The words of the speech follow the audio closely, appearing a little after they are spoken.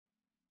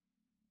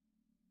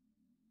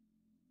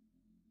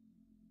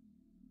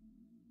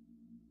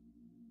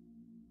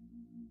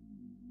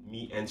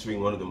Me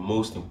answering one of the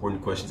most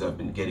important questions I've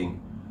been getting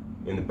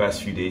in the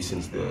past few days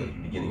since the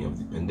beginning of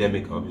the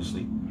pandemic,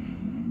 obviously.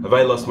 Have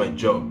I lost my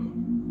job?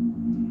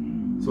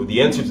 So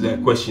the answer to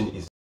that question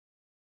is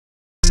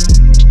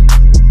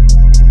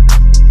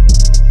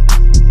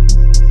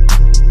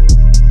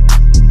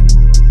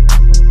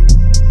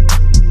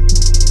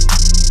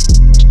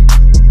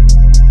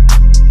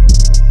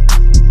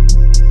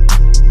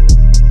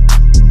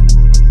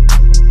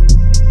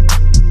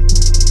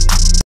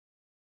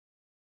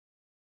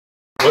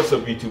What's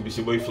up YouTube, it's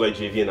your boy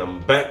FlyJV and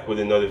I'm back with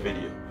another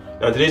video.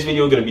 Now in today's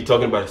video we're going to be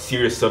talking about a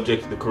serious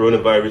subject, the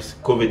coronavirus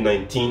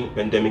COVID-19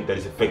 pandemic that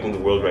is affecting the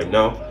world right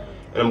now.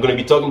 And I'm going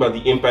to be talking about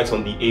the impacts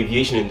on the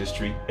aviation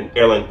industry and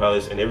airline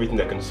pilots and everything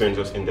that concerns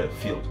us in that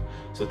field.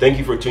 So thank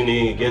you for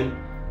tuning in again.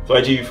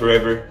 FlyJV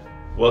forever.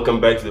 Welcome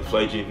back to the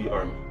FlyJV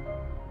army.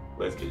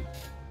 Let's get it.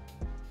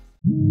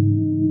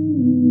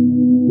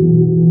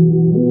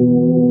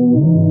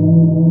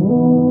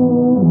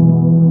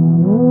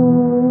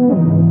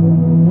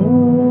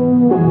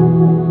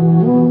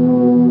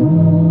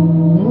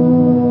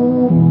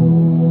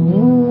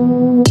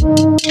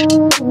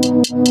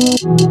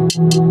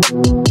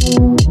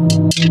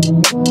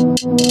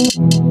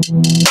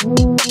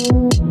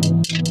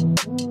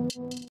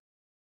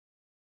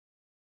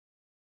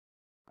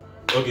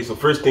 Okay, so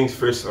first things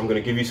first, I'm going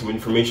to give you some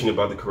information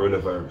about the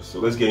coronavirus. So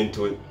let's get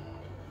into it.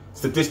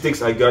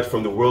 Statistics I got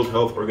from the World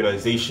Health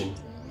Organization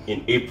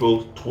in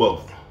April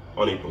 12th,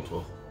 on April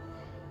 12th.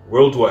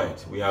 Worldwide,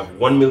 we have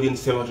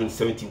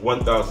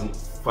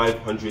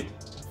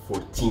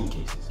 1,771,514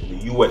 cases. In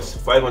the US,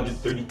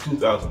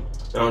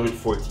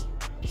 532,940.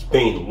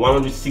 Spain,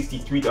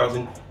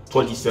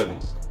 163,027.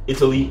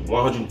 Italy,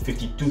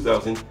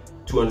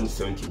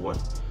 152,271.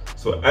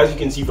 So as you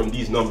can see from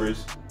these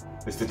numbers,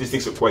 the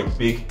statistics are quite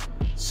big,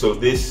 so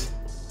this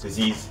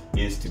disease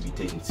is to be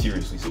taken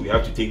seriously. So we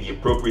have to take the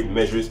appropriate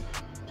measures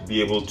to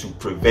be able to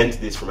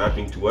prevent this from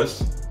happening to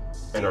us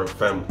and our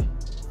family.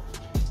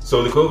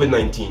 So the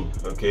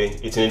COVID-19, okay,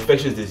 it's an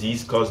infectious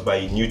disease caused by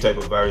a new type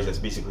of virus that's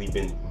basically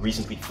been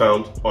recently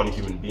found on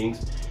human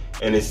beings,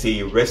 and it's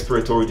a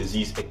respiratory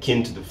disease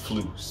akin to the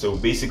flu. So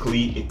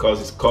basically it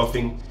causes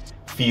coughing,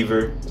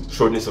 fever,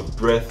 shortness of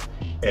breath,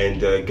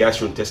 and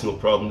gastrointestinal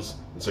problems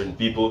in certain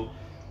people.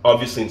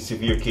 Obviously, in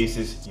severe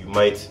cases, you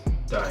might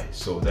die.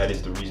 So that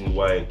is the reason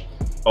why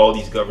all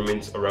these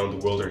governments around the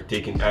world are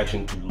taking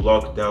action to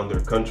lock down their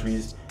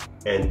countries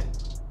and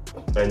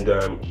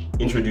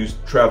introduce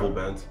travel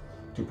bans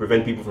to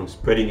prevent people from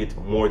spreading it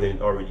more than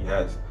it already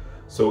has.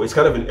 So it's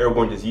kind of an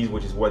airborne disease,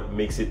 which is what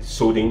makes it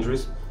so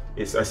dangerous.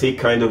 I say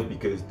kind of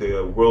because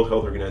the World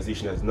Health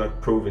Organization has not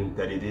proven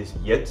that it is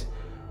yet,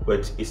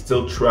 but it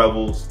still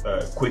travels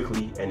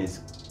quickly and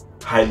is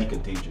highly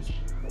contagious.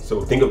 So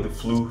think of the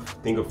flu,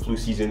 think of flu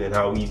season and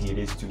how easy it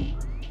is to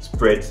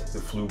spread the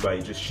flu by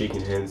just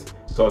shaking hands,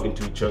 talking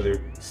to each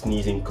other,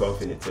 sneezing,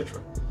 coughing, etc.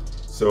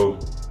 So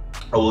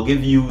I will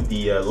give you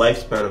the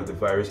lifespan of the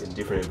virus in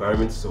different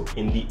environments. So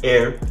in the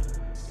air,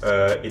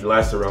 it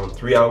lasts around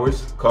 3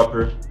 hours,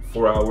 copper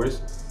 4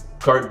 hours,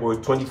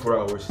 cardboard 24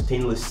 hours,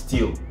 stainless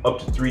steel up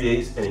to 3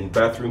 days, and in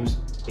bathrooms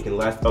it can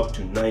last up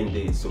to 9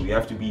 days. So you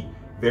have to be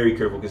very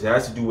careful because it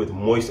has to do with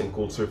moist and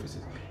cold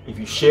surfaces. If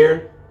you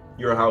share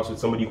your house with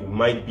somebody who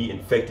might be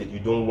infected, you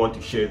don't want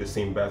to share the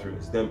same bathroom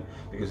as them,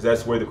 because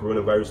that's where the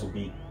coronavirus will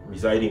be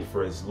residing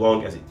for as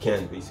long as it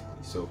can,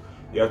 basically. So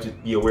you have to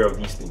be aware of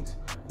these things.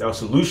 Now,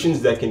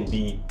 solutions that can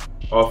be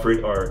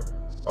offered are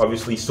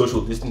obviously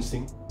social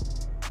distancing,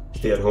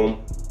 stay at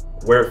home,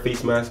 wear a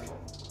face mask,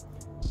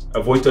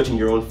 avoid touching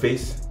your own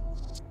face,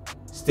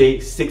 stay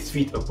 6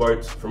 feet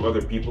apart from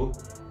other people.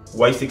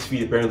 Why 6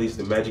 feet? Apparently is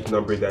the magic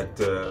number that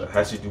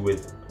has to do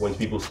with when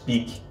people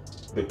speak,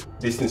 the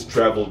distance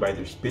traveled by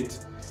their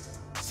spit.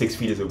 6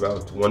 feet is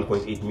about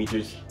 1.8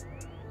 meters.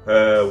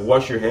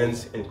 Wash your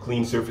hands and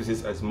clean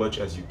surfaces as much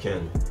as you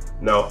can.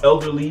 Now,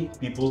 elderly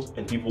people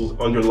and people's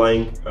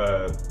underlying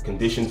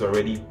conditions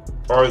already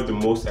are the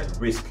most at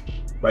risk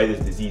by this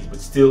disease,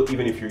 but still,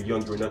 even if you're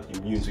young, you're not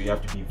immune, so you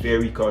have to be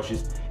very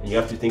cautious, and you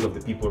have to think of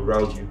the people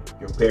around you,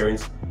 your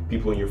parents,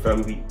 people in your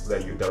family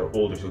that are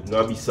older. So do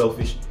not be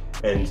selfish,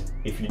 and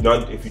if you do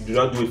not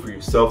do it for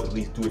yourself, at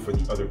least do it for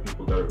the other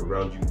people that are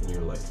around you in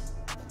your life.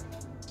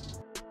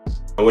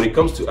 And when it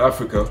comes to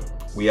Africa,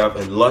 we have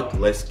a lot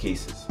less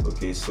cases.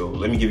 Okay, so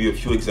let me give you a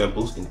few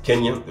examples. In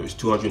Kenya, there's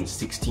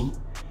 216,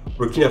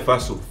 Burkina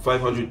Faso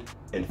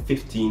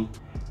 515,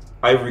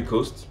 Ivory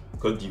Coast,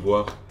 Côte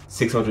d'Ivoire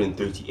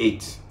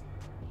 638.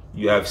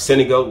 You have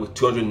Senegal with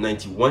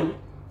 291,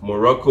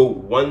 Morocco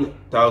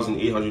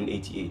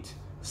 1,888,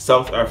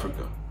 South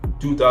Africa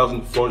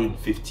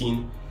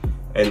 2,415,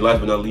 and last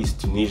but not least,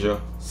 Tunisia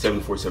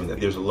 747.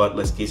 There's a lot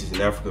less cases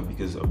in Africa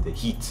because of the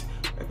heat.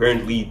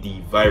 Apparently,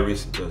 the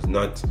virus does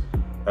not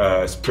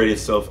spread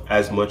itself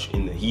as much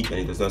in the heat, and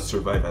it does not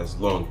survive as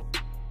long.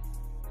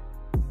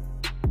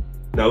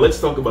 Now let's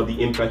talk about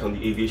the impact on the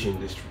aviation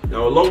industry.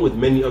 Now, along with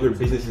many other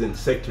businesses and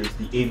sectors,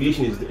 the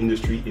aviation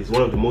industry is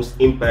one of the most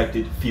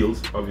impacted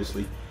fields,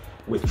 obviously,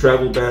 with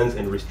travel bans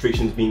and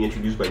restrictions being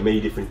introduced by many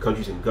different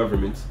countries and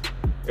governments.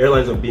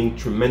 airlines are being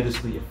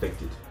tremendously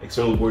affected.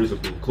 External borders are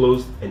being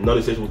closed and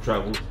non-essential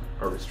travel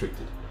are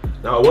restricted.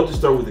 Now, I want to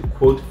start with a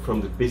quote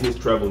from the Business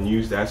Travel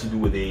News that has to do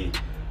with a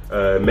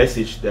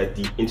message that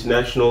the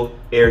International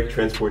Air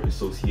Transport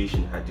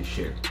Association had to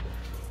share.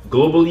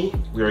 Globally,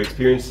 we are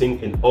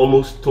experiencing an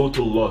almost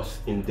total loss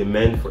in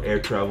demand for air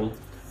travel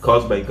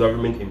caused by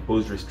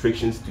government-imposed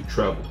restrictions to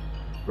travel,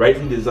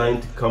 rightly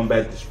designed to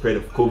combat the spread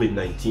of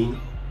COVID-19,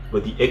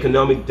 but the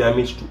economic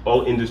damage to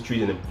all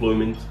industries and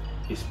employment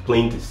is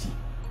plain to see.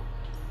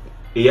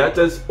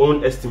 IATA's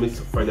own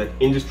estimates are that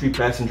industry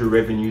passenger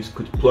revenues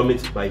could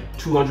plummet by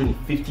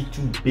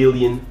 252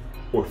 billion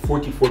or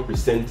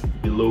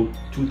 44% below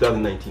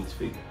 2019's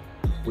figure.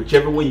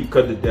 Whichever way you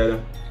cut the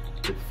data,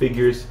 the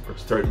figures are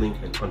startling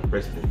and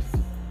unprecedented.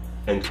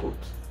 End quote.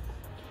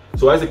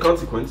 So as a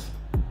consequence,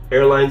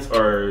 airlines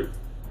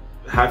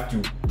have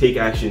to take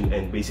action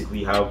and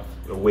basically have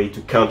a way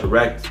to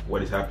counteract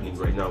what is happening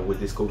right now with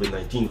this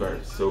COVID-19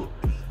 virus. So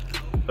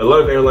a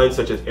lot of airlines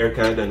such as Air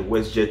Canada and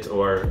WestJet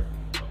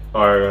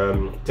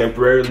are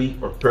temporarily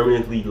or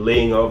permanently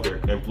laying off their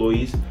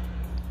employees.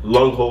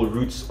 Long-haul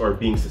routes are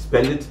being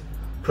suspended.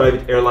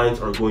 Private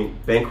airlines are going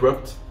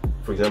bankrupt.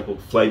 For example,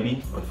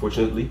 FlyJV,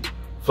 unfortunately.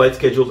 Flight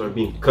schedules are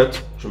being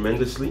cut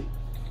tremendously.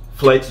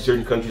 Flights to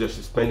certain countries are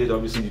suspended,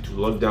 obviously due to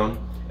lockdown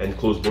and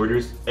closed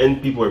borders,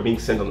 and people are being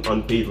sent on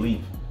unpaid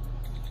leave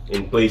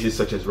in places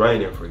such as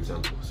Ryanair, for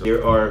example. So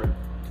there are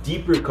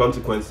deeper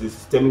consequences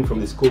stemming from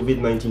this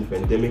COVID-19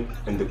 pandemic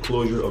and the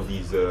closure of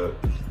these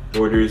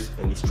borders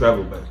and these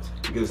travel bans.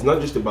 Because it's not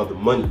just about the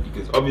money,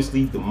 because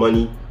obviously the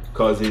money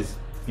causes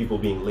people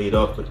being laid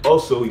off, but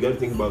also you got to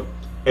think about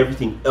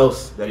everything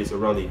else that is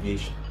around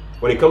aviation.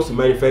 When it comes to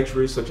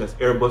manufacturers such as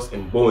Airbus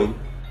and Boeing,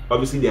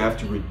 obviously they have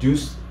to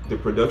reduce the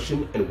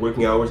production and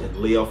working hours and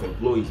lay off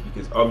employees,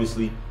 because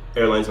obviously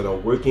airlines are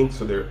not working,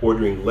 so they're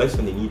ordering less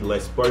and they need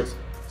less parts.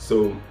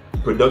 So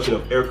production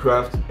of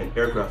aircraft and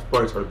aircraft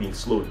parts are being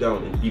slowed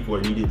down and people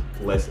are needed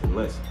less and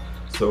less.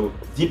 So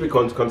deeper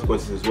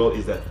consequences as well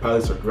is that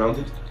pilots are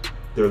grounded,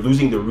 they're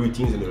losing their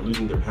routines and they're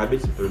losing their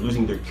habits, they're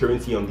losing their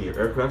currency on the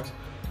aircraft,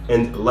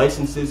 and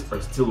licenses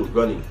are still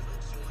running.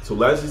 So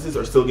licenses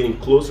are still getting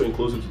closer and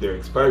closer to their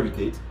expiry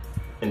date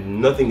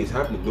and nothing is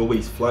happening.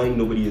 Nobody's flying,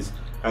 nobody is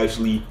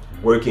actually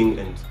working,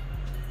 and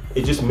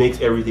it just makes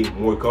everything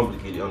more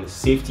complicated on the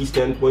safety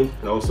standpoint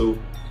and also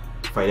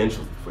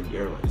financially for the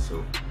airlines.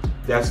 So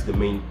that's the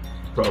main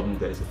problem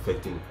that is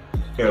affecting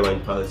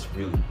airline pilots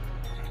really.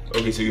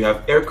 Okay, so you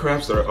have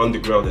aircrafts that are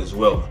underground as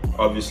well.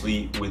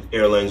 Obviously, with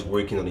airlines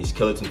working on a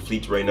skeleton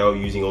fleet right now,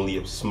 using only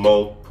a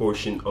small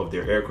portion of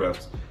their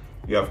aircrafts.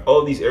 You have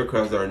all these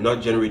aircrafts that are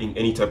not generating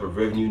any type of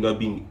revenue, not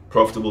being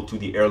profitable to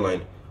the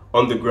airline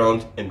on the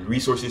ground, and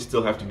resources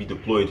still have to be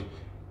deployed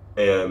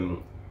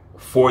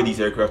for these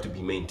aircraft to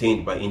be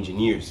maintained by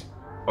engineers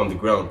on the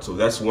ground. So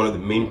that's one of the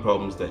main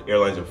problems that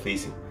airlines are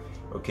facing.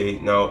 Okay,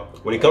 now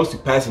when it comes to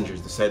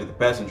passengers, the side of the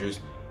passengers,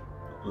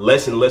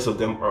 less and less of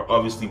them are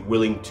obviously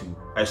willing to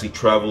actually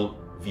travel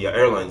via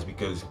airlines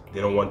because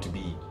they don't want to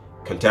be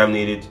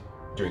contaminated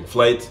during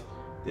flight.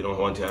 They don't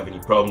want to have any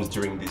problems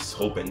during this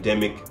whole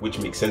pandemic, which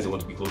makes sense. They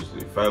want to be closer to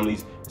their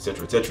families,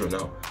 etc., etc.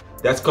 Now,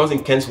 that's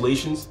causing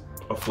cancellations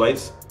of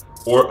flights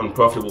or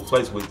unprofitable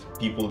flights with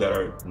people that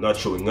are not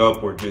showing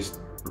up, or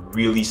just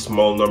really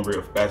small number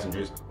of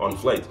passengers on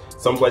flights.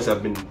 Some flights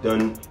have been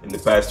done in the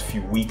past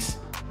few weeks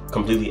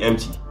completely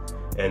empty,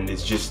 and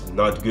it's just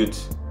not good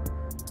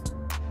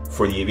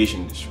for the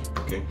aviation industry.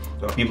 Okay,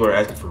 now people are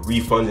asking for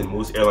refunds, and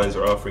most airlines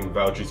are offering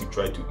vouchers to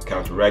try to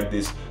counteract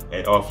this,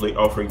 and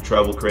offering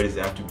travel credits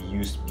that have to be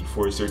used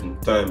before a certain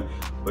time,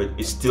 but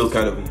it's still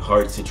kind of a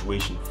hard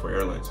situation for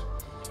airlines.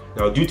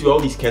 Now, due to all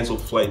these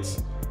canceled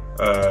flights,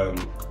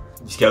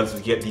 these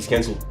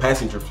canceled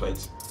passenger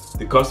flights,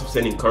 the cost of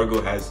sending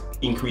cargo has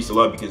increased a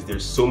lot because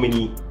there's so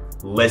many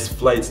less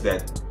flights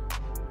that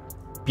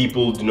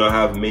people do not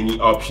have many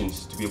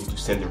options to be able to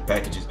send their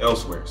packages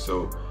elsewhere.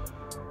 So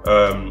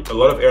a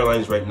lot of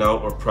airlines right now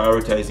are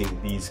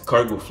prioritizing these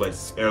cargo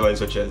flights. Airlines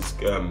such as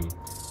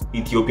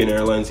Ethiopian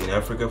Airlines in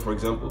Africa, for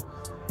example,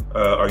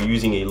 are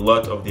using a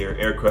lot of their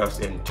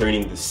aircrafts and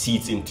turning the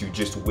seats into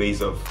just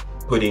ways of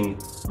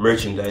putting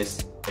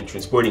merchandise and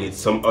transporting it.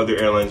 Some other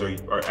airlines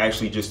are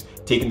actually just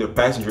taking their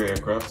passenger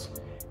aircrafts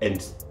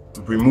and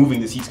removing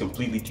the seats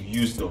completely to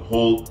use the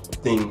whole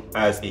thing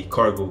as a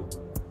cargo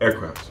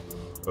aircraft.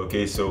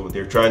 Okay, so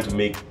they're trying to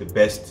make the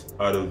best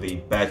out of a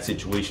bad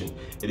situation.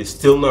 It is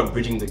still not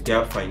bridging the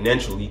gap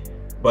financially,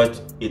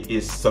 but it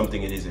is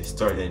something, it is a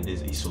start, and it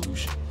is a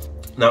solution.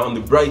 Now, on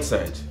the bright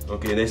side,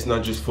 okay, let's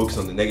not just focus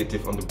on the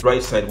negative. On the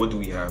bright side, what do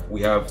we have?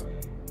 We have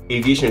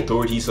aviation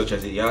authorities such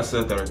as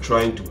EASA that are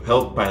trying to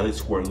help pilots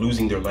who are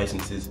losing their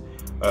licenses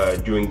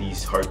during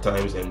these hard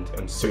times and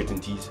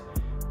uncertainties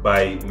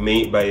by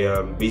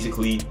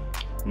basically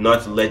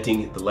not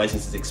letting the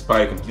licenses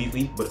expire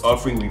completely, but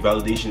offering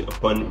revalidation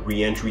upon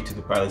re-entry to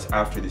the pilots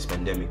after this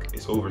pandemic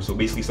is over. So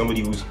basically, somebody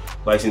whose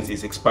license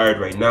is expired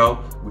right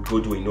now would go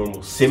to a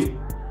normal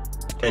sim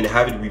and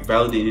have it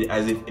revalidated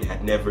as if it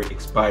had never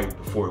expired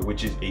before,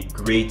 which is a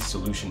great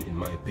solution in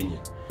my opinion.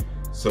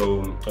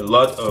 So a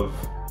lot of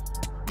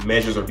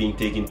measures are being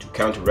taken to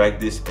counteract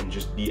this and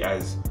just be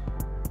as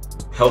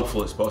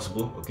helpful as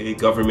possible. Okay,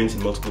 governments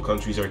in multiple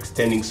countries are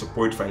extending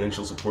support,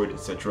 financial support,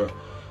 etc.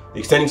 They're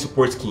extending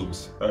support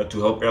schemes to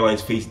help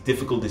airlines face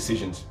difficult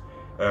decisions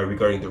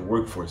regarding their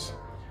workforce.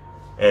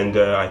 And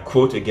I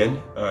quote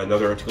again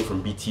another article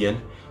from BTN: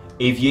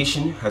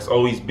 "Aviation has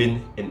always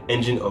been an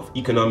engine of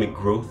economic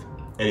growth,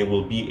 and it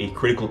will be a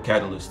critical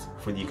catalyst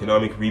for the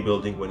economic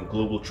rebuilding when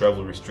global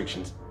travel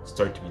restrictions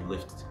start to be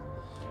lifted.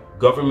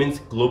 Governments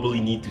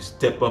globally need to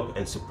step up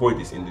and support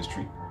this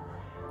industry.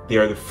 They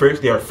are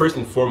first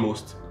and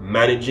foremost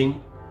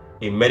managing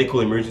a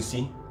medical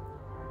emergency,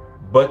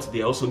 but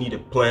they also need a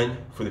plan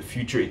for the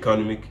future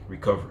economic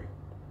recovery.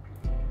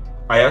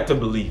 IATA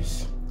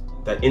believes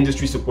that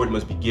industry support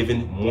must be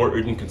given more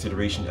urgent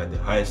consideration at the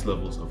highest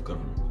levels of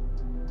government."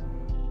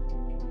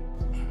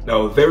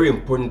 Now, a very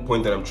important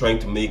point that I'm trying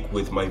to make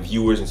with my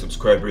viewers and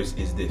subscribers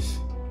is this: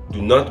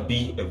 do not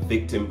be a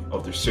victim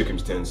of the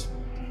circumstance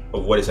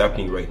of what is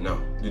happening right now.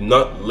 Do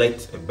not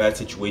let a bad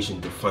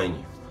situation define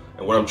you.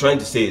 And what I'm trying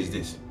to say is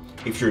this: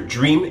 if your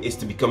dream is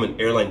to become an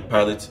airline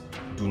pilot,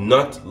 do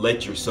not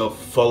let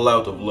yourself fall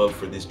out of love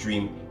for this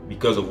dream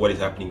because of what is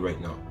happening right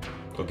now.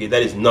 Okay,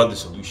 that is not the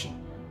solution.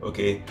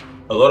 Okay,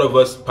 a lot of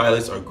us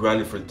pilots are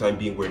grounded for the time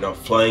being. We're not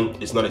flying.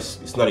 It's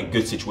not a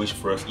good situation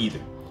for us either.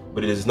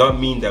 But it does not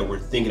mean that we're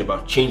thinking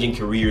about changing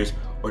careers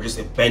or just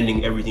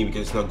abandoning everything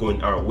because it's not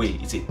going our way.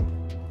 It's a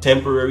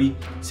temporary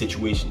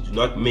situation. Do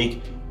not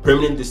make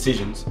permanent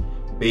decisions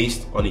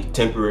based on a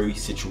temporary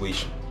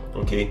situation.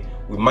 Okay,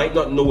 we might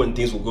not know when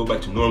things will go back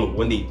to normal.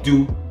 When they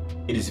do,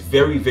 it is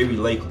very, very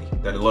likely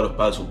that a lot of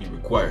pilots will be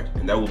required,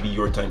 and that will be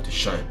your time to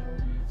shine.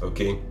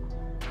 Okay,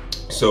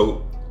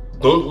 so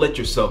don't let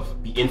yourself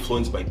be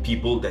influenced by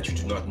people that you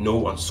do not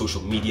know on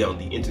social media, on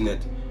the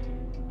internet,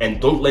 and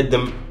don't let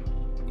them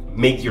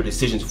make your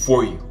decisions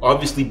for you.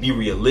 Obviously, be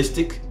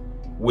realistic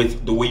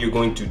with the way you're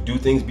going to do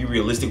things. Be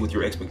realistic with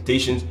your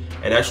expectations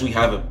and actually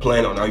have a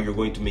plan on how you're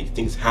going to make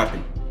things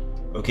happen.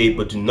 Okay,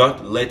 but do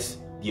not let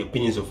the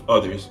opinions of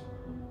others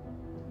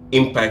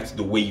impact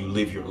the way you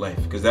live your life,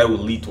 because that will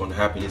lead to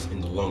unhappiness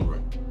in the long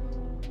run.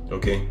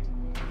 Okay,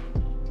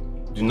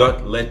 do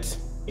not let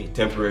a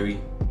temporary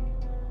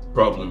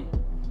problem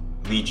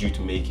lead you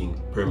to making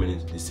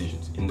permanent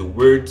decisions. In the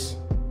words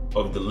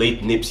of the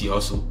late Nipsey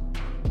Hussle,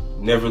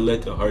 never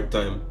let a hard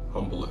time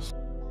humble us.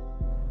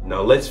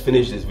 Now let's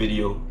finish this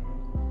video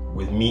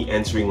with me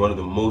answering one of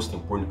the most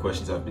important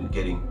questions I've been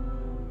getting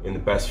in the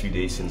past few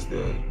days since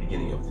the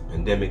beginning of the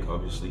pandemic,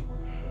 obviously.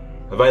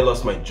 Have I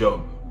lost my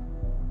job?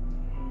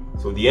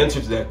 So the answer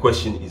to that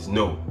question is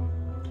no,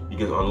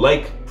 because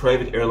unlike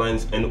private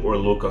airlines and or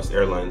low-cost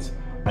airlines,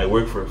 I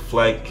work for a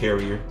flag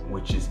carrier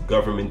which is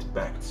government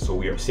backed. So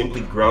we are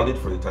simply grounded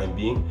for the time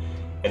being,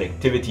 and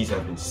activities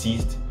have been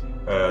ceased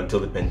until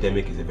the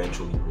pandemic is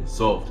eventually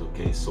resolved.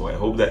 Okay, so I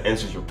hope that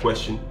answers your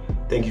question.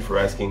 Thank you for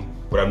asking,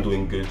 but I'm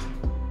doing good,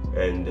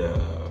 and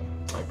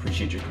I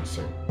appreciate your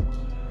concern.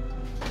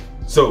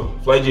 So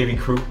FlyJV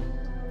crew,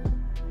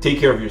 take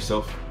care of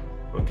yourself.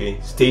 Okay,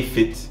 stay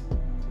fit,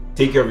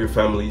 take care of your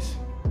families,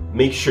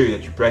 make sure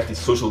that you practice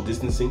social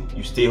distancing,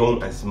 you stay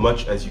home as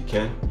much as you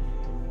can,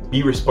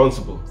 be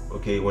responsible,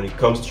 okay, when it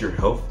comes to your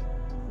health.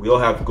 We all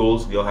have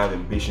goals, we all have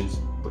ambitions,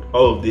 but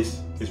all of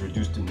this is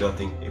reduced to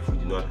nothing if we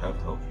do not have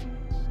health.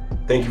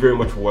 Thank you very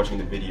much for watching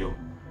the video.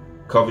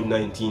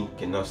 COVID-19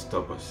 cannot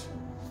stop us.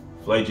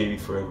 FlyJV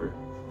forever,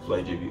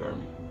 FlyJV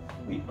Army.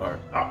 We are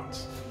out.